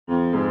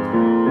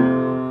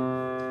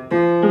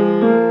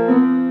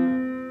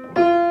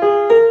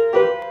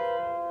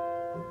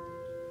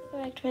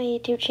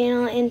YouTube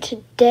channel. In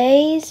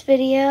today's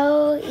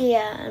video,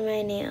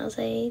 my nails.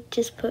 I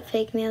just put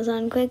fake nails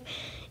on quick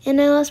and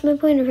I lost my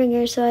pointer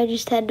finger, so I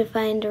just had to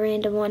find a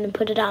random one and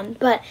put it on.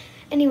 But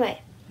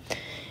anyway,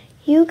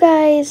 you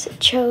guys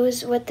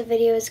chose what the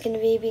video is going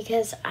to be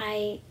because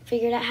I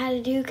figured out how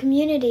to do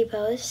community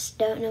posts.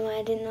 Don't know why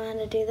I didn't know how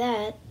to do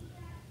that.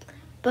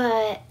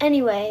 But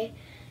anyway,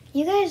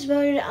 you guys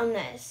voted on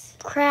this.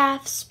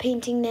 Crafts,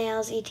 painting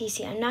nails,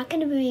 etc. I'm not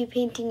going to be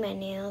painting my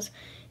nails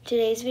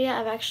today's video.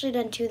 I've actually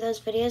done 2 of those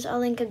videos. I'll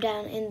link them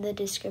down in the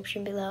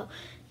description below.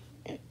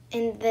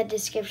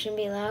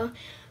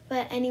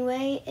 But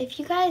anyway, if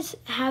you guys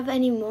have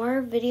any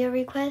more video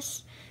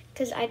requests,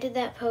 because I did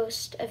that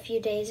post a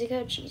few days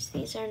ago. Jeez,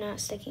 these are not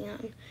sticking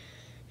on.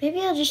 Maybe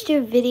I'll just do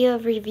a video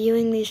of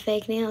reviewing these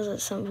fake nails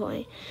at some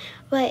point.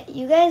 But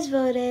you guys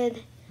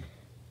voted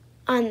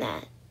on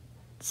that.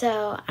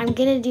 So I'm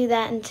going to do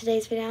that in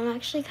today's video. I'm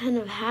actually kind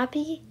of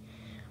happy,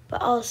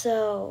 but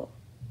also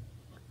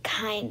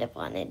kind of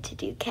wanted to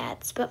do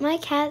cats. But my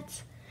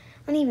cats,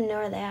 I don't even know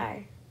where they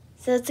are.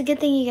 So it's a good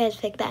thing you guys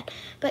picked that.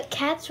 But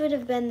cats would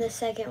have been the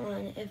second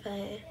one if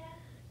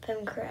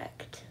I'm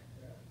correct.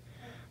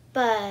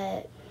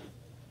 But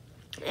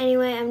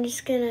anyway, I'm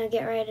just going to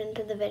get right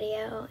into the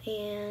video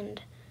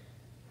and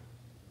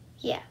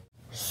yeah.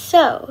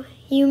 So,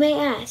 you may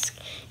ask,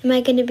 am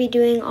I going to be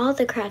doing all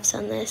the crafts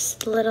on this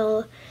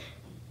little,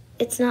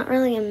 it's not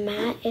really a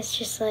mat, it's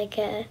just like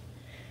a,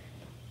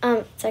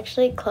 it's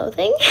actually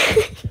clothing.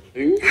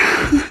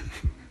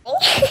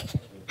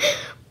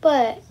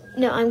 But,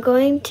 no, I'm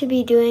going to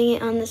be doing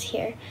it on this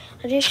here.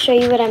 I'll just show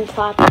you what I'm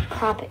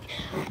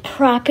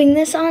propping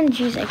this on.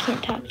 Jeez, I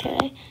can't talk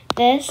today.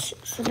 This,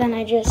 so then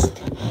I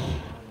just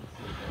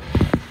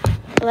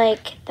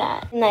like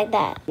that.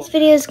 This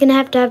video is gonna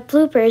have to have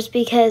bloopers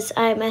because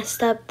I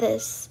messed up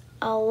this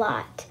a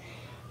lot.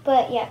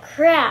 But yeah,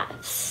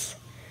 crafts.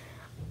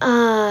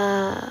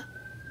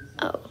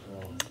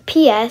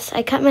 P.S.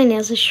 I cut my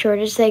nails as short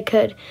as I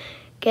could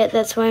get.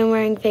 That's why I'm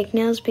wearing fake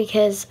nails,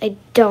 because I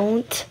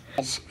don't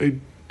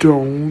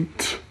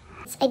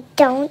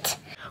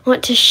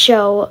want to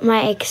show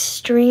my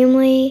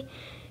extremely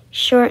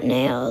short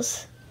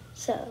nails.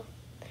 So,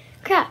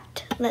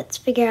 craft. Let's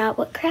figure out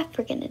what craft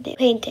we're gonna do.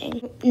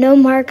 Painting. No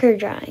marker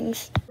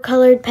drawings.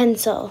 Colored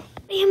pencil.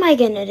 What am I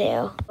gonna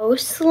do? Oh,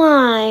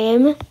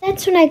 slime.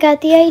 That's when I got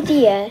the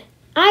idea.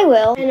 I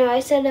will. I know I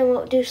said I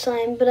won't do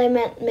slime, but I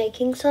meant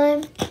making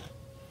slime.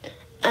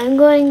 I'm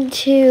going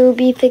to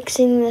be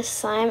fixing this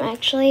slime,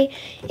 actually.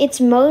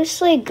 It's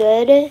mostly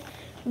good,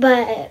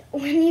 but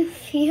when you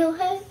feel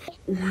it,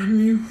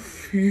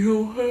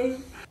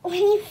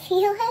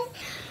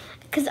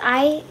 because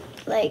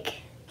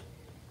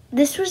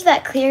this was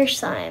that clear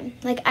slime.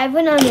 Like, I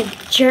went on a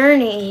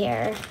journey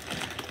here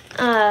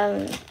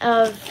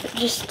of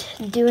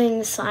just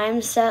doing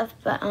slime stuff,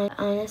 but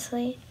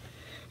honestly,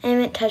 I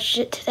haven't touched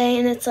it today,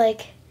 and it's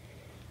like,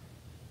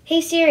 hey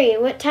Siri,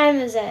 what time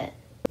is it?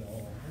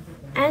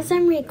 As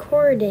I'm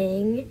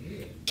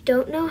recording,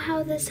 don't know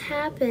how this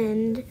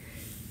happened,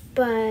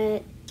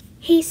 but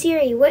hey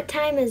Siri, what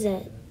time is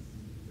it?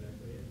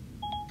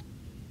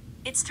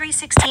 It's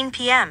 3:16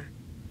 p.m.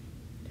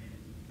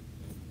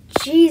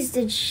 Jeez,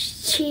 did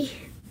she...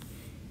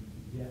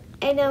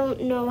 I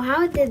don't know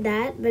how it did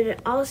that, but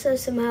it also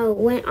somehow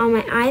went on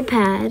my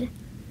iPad,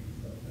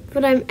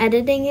 but I'm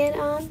editing it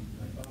on.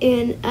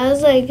 And I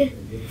was like,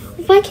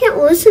 if I can't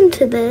listen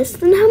to this,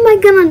 then how am I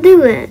gonna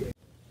do it?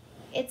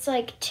 It's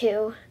like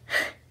 2.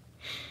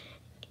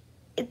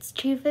 It's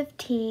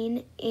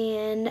 2:15,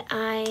 and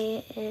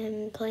I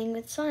am playing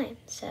with slime.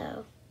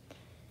 So,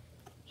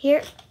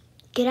 here,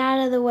 get out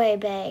of the way,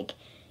 bag.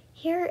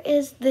 Here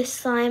is the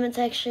slime. It's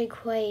actually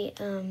quite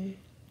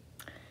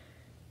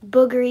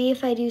boogery,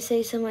 if I do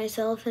say so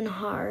myself, and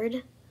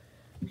hard.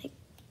 Like,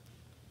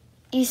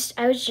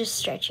 I was just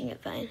stretching it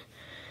fine.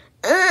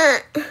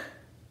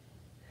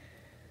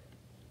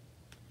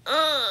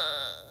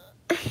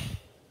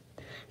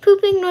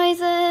 Pooping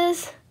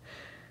noises.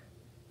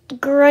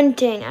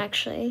 Grunting,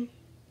 actually.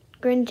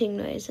 Grunting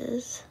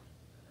noises.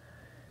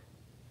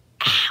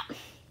 Ow.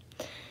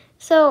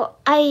 So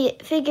I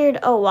figured,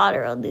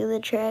 water will do the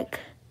trick.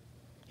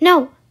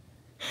 No,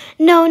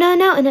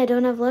 and I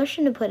don't have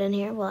lotion to put in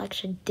here. Well, I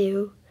actually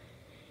do.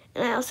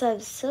 And I also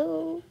have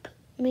soap,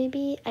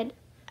 maybe.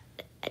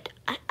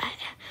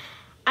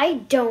 I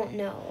don't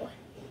know.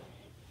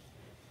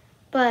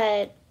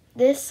 But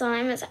this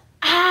slime is,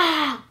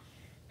 ow,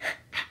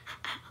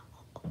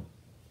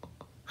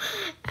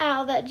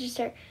 that just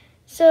hurt.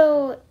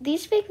 So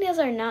these fake nails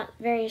are not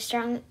very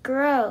strong.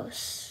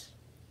 Gross.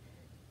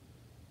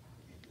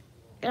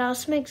 It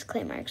also makes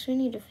clay marks. We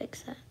need to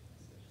fix that.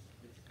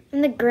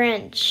 And the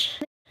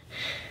Grinch.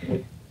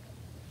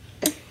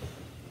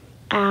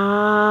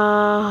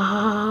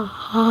 Ow.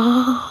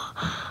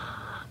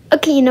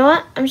 Okay, you know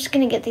what? I'm just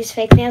gonna get these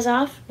fake nails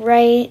off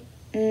right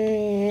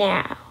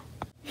now.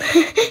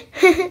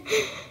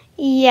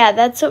 Yeah,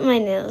 that's what my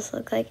nails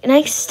look like. And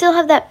I still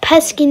have that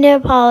pesky nail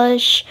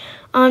polish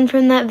on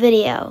from that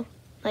video.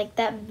 Like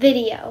that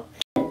video.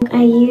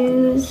 I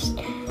used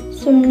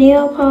some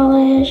nail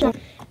polish.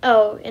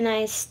 Oh, and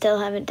I still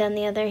haven't done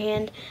the other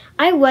hand.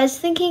 I was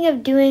thinking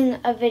of doing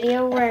a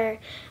video where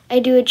I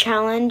do a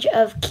challenge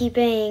of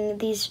keeping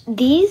these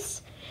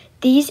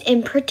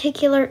in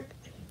particular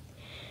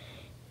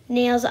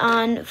nails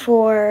on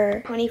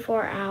for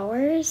 24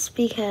 hours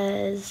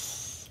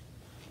because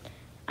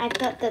I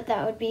thought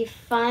that would be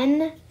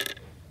fun,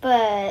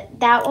 but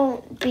that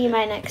won't be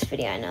my next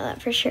video. I know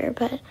that for sure,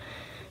 but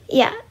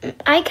yeah,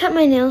 I cut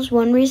my nails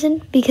one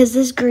reason because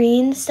this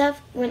green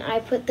stuff, when I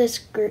put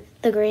the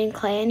green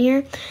clay in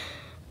here,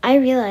 I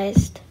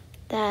realized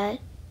that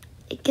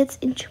it gets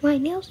into my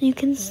nails. You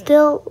can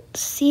still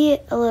see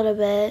it a little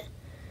bit.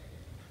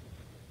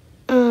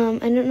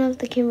 I don't know if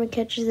the camera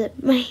catches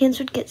it. My hands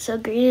would get so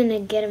green and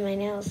it'd get in my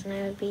nails and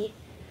I would be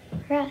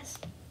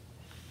harassed.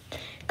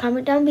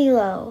 Comment down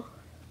below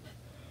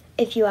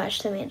if you watch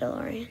The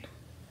Mandalorian.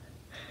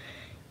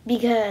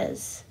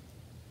 Because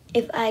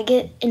if I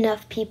get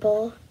enough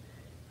people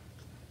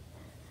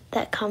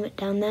that comment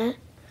down that,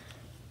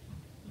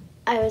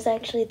 I was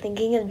actually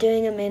thinking of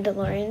doing a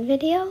Mandalorian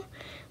video,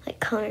 like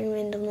coloring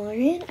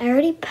Mandalorian.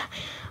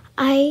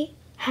 I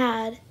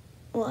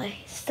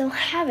still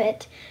have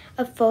it,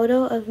 a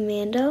photo of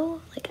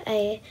Mando.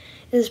 It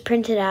was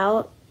printed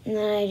out and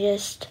then I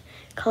just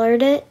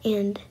colored it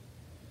and,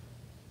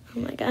 oh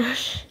my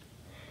gosh,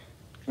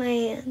 my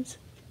hands.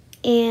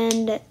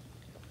 And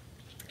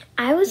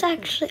I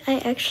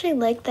actually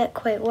liked that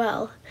quite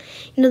well.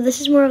 You know,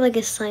 this is more of like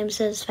a slime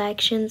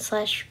satisfaction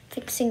 /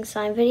 fixing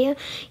slime video.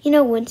 You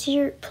know, once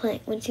you play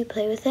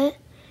with it,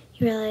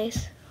 you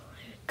realize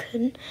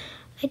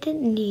I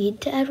didn't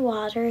need to add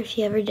water if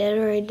you ever did,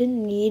 or I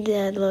didn't need to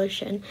add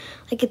lotion.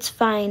 Like, it's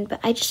fine, but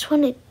I just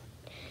wanted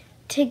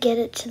to get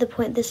it to the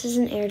point. This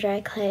isn't air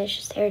dry clay, it's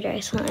just air dry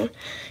slime,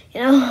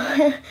 you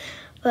know?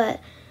 But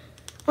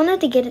I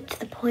wanted to get it to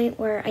the point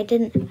where I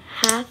didn't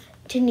have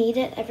to knead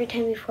it every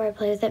time before I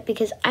play with it,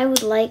 because I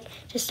would like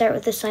to start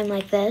with a slime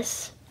like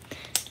this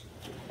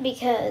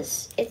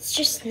because it's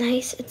just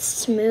nice, it's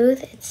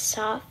smooth, it's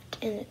soft,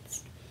 and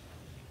it's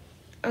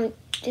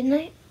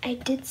I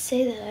did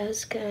say that I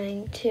was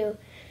going to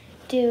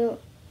do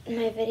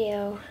my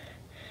video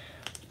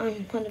on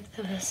one of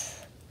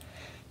those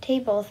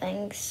table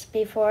things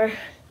before.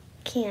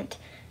 Can't,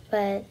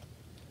 but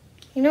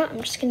you know what,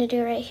 I'm just gonna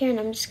do it right here and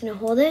I'm just gonna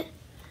hold it.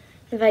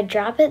 If I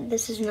drop it,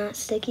 this is not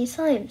sticky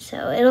slime,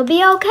 so it'll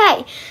be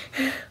okay.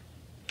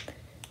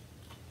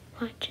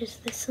 Watch as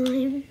the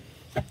slime.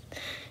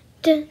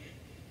 Dun,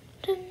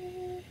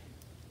 dun.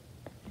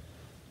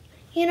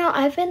 You know,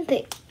 I've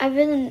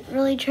been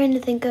really trying to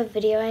think of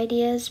video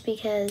ideas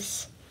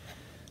because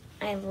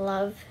I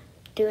love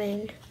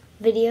doing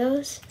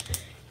videos,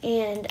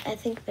 and I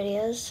think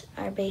videos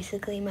are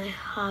basically my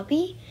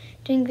hobby,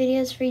 doing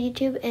videos for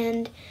YouTube.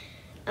 And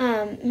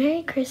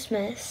Merry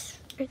Christmas.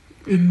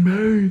 And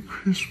Merry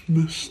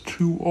Christmas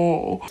to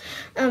all.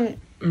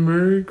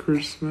 Merry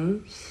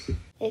Christmas.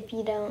 If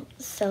you don't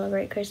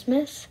celebrate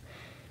Christmas,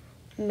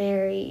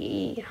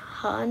 Merry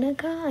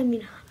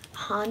Hanukkah.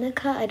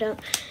 Hanukkah.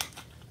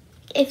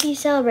 If you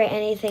celebrate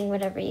anything,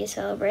 whatever you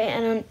celebrate,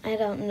 I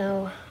don't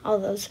know all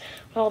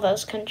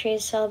those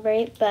countries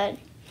celebrate, but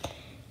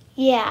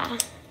yeah,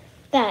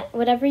 that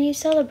whatever you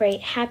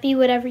celebrate, happy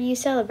whatever you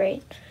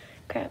celebrate.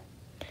 Crap.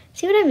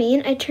 See what I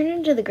mean? I turn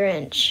into the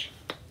Grinch.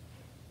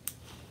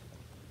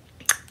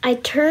 I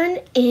turn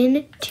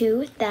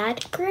into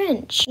that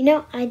Grinch. You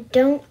know, I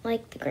don't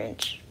like the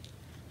Grinch.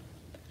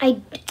 I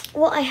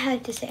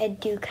have to say I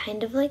do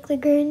kind of like the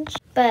Grinch,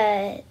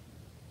 but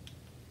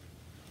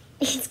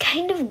he's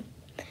kind of,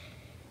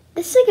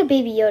 this is like a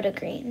Baby Yoda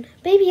green.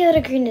 Baby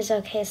Yoda green is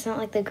okay. It's not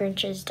like the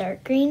Grinch's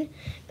dark green,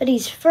 but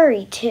he's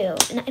furry too.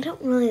 And I don't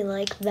really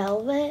like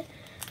velvet,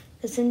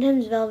 because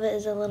sometimes velvet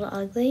is a little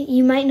ugly.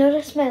 You might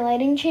notice my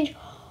lighting change.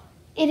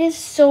 It is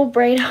so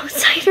bright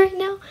outside right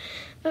now.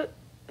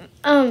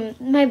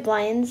 My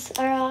blinds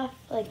are off,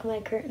 like my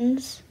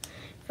curtains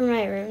for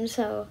my room,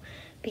 so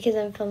because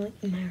I'm filming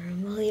in my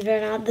room, believe it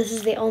or not, this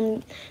is the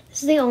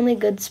only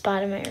good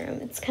spot in my room.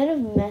 It's kind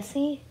of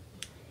messy,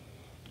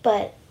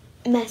 but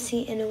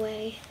messy in a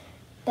way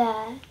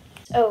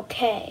that's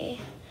okay.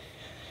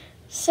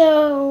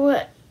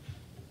 So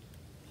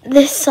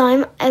this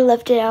slime, I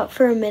left it out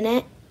for a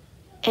minute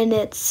and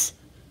it's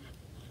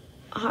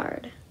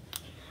hard.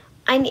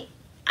 I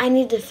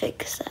need to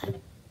fix that.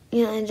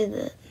 Yeah, I did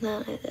that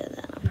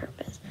on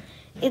purpose.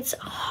 It's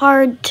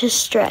hard to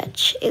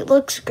stretch. It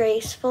looks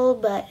graceful,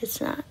 but it's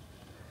not.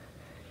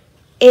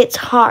 It's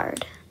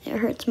hard. It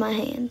hurts my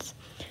hands.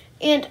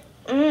 And,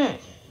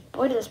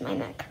 boy, does my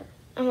neck hurt.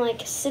 I'm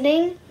like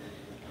sitting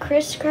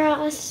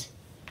crisscross,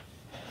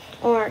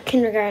 or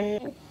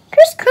kindergarten,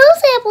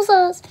 crisscross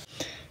applesauce,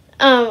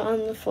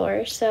 on the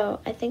floor. So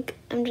I think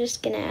I'm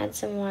just gonna add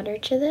some water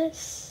to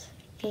this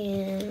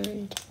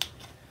and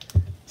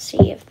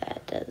see if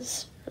that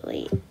does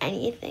really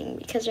anything,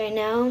 because right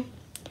now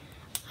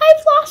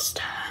I've lost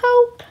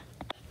hope.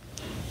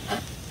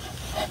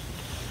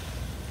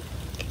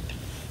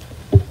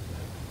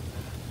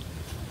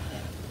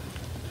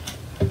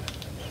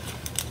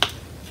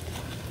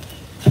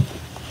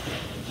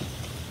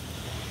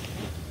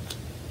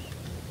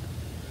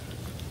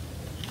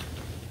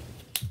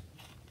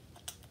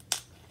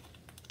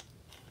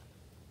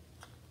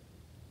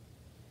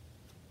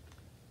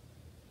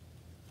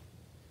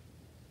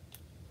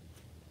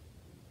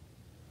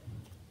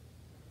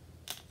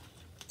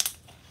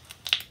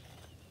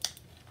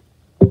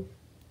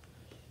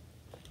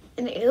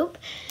 an oop.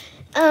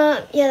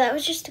 Yeah, that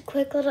was just a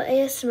quick little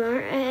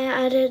ASMR. I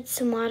added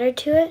some water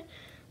to it.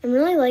 I'm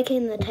really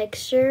liking the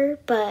texture,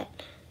 but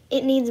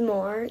it needs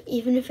more.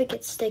 Even if it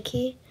gets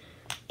sticky,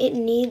 it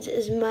needs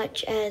as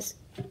much as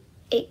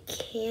it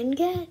can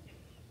get.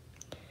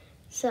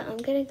 So I'm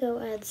gonna go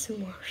add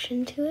some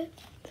lotion to it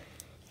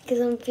because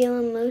I'm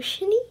feeling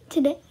lotiony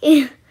today.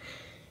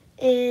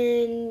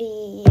 And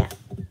yeah,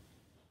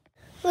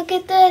 look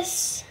at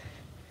this.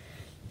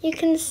 You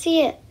can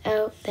see it.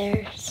 Oh,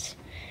 there's it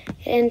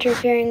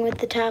interfering with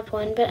the top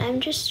one, but I'm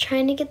just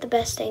trying to get the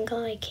best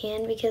angle I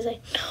can because I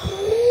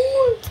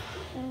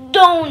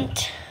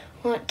don't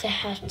want to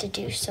have to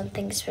do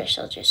something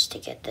special just to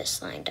get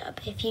this lined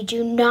up. If you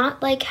do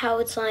not like how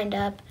it's lined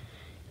up,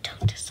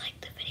 don't dislike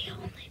the video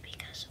only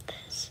because of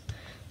this.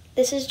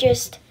 This is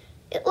just,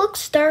 it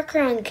looks darker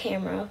on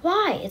camera.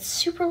 Why? It's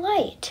super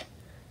light.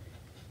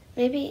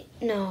 Maybe,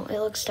 no, it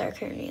looks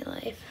darker in real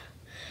life.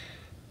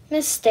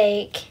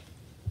 Mistake.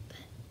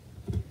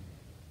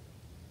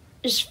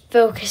 Just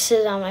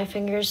focuses on my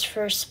fingers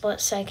for a split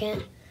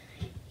second.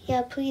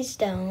 Yeah, please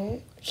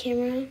don't,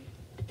 camera.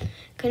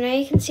 Okay, now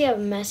you can see how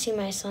messy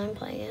my slime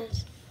play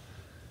is.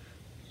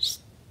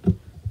 Just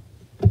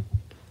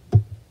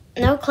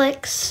no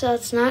clicks, so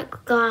it's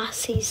not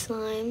glossy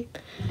slime.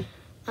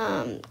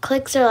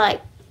 Clicks are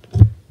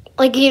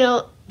like you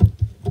know,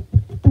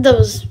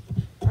 those.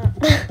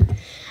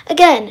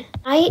 Again,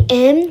 I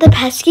am the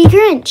pesky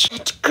Grinch.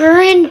 It's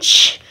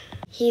Grinch.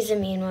 He's a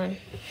mean one.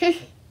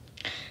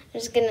 I'm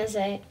just gonna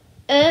say,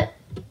 oh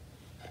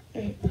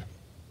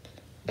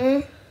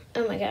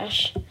my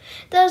gosh.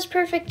 That was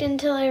perfect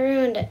until I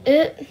ruined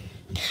it.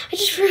 I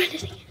just ruined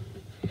it again.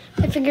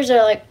 My fingers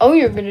are like, oh,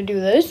 you're gonna do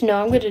this?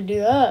 No, I'm gonna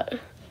do that.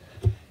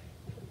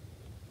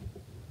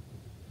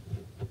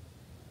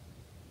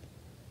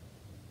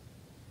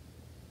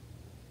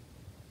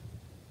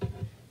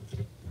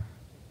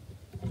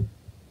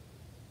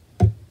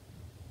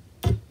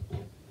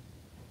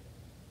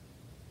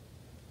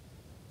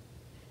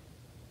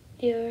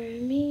 You're a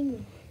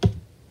mean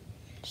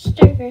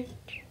Mr.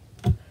 Grinch.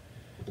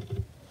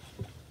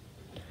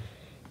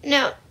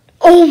 Now,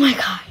 oh my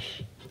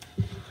gosh.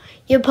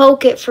 You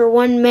poke it for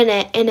 1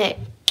 minute and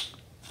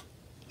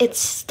it's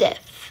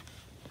stiff.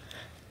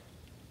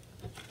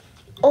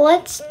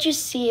 Let's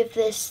just see if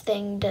this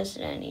thing does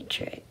any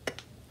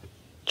tricks.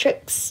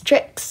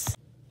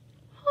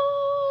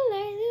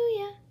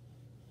 Hallelujah.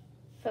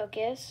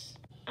 Focus.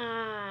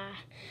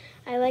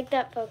 I like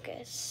that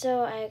focus.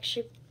 So I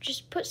actually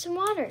just put some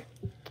water.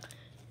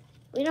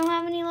 We don't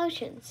have any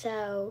lotion,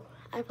 so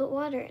I put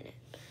water in it.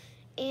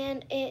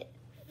 And it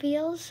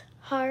feels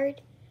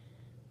hard,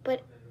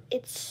 but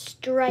it's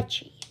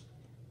stretchy.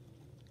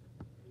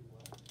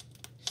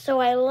 So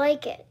I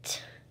like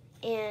it.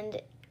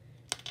 And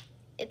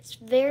it's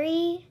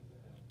very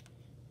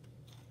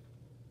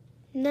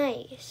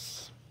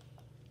nice.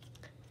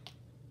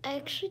 I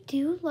actually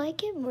do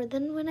like it more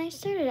than when I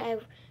started. I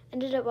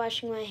ended up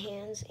washing my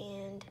hands,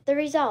 and the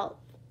result,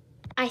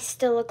 I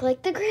still look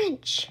like the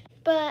Grinch.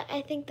 But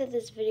I think that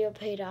this video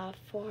paid off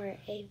for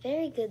a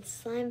very good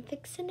slime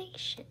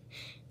fixination.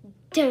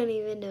 Don't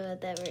even know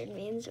what that word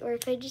means, or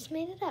if I just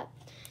made it up.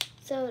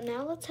 So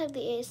now let's have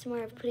the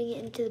ASMR of putting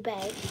it into the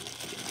bag.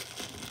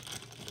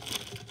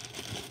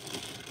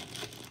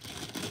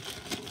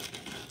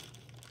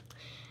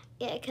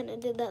 Yeah, I kind of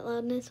did that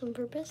loudness on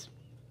purpose.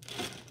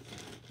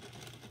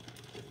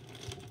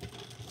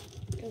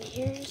 And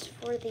here's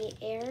for the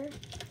air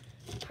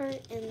part,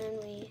 and then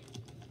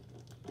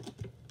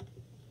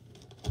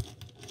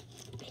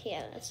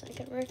yeah, that's not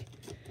gonna work.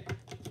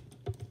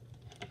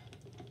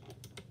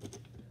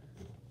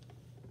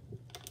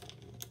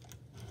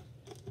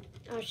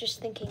 I was just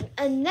thinking,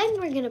 and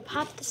then we're gonna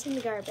pop this in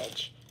the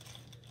garbage.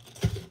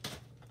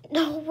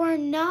 No, we're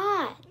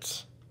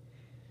not.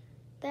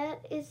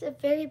 That is a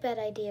very bad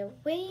idea.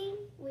 Wait,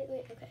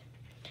 okay.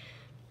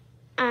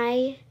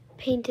 I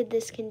painted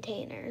this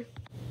container.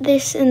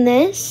 This and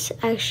this,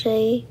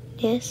 actually,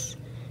 yes,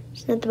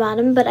 it's at the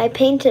bottom, but I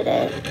painted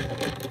it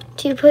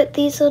to put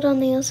these little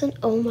nails in.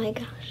 Oh my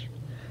gosh.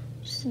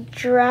 Just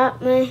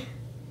drop my...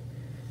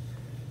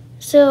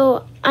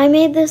 So I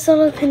made this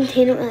little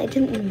container. Well, I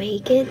didn't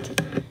make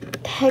it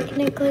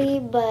technically,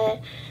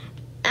 but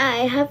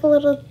I happen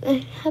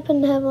to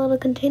have a little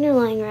container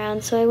lying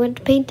around, so I went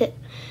to paint it.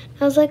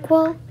 I was like,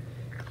 well,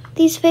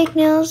 these fake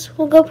nails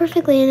will go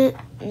perfectly in it.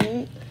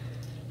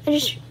 I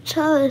just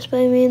saw this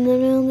by me, and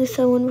then I only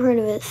saw one part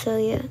of it, so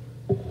yeah.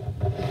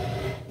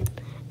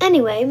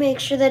 Anyway, make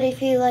sure that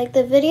if you like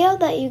the video,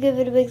 that you give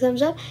it a big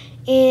thumbs up,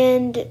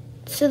 and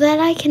so that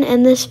I can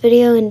end this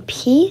video in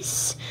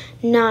peace,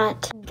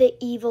 not the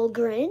evil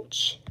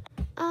Grinch,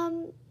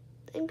 I'm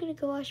gonna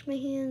go wash my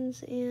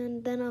hands,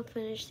 and then I'll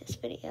finish this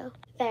video.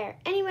 There.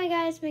 Anyway,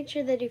 guys, make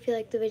sure that if you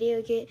like the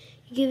video, you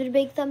give it a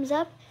big thumbs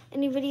up.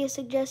 Any video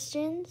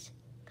suggestions,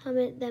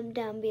 comment them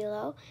down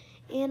below,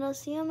 and I'll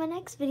see you on my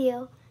next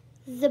video.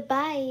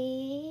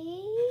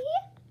 Bye.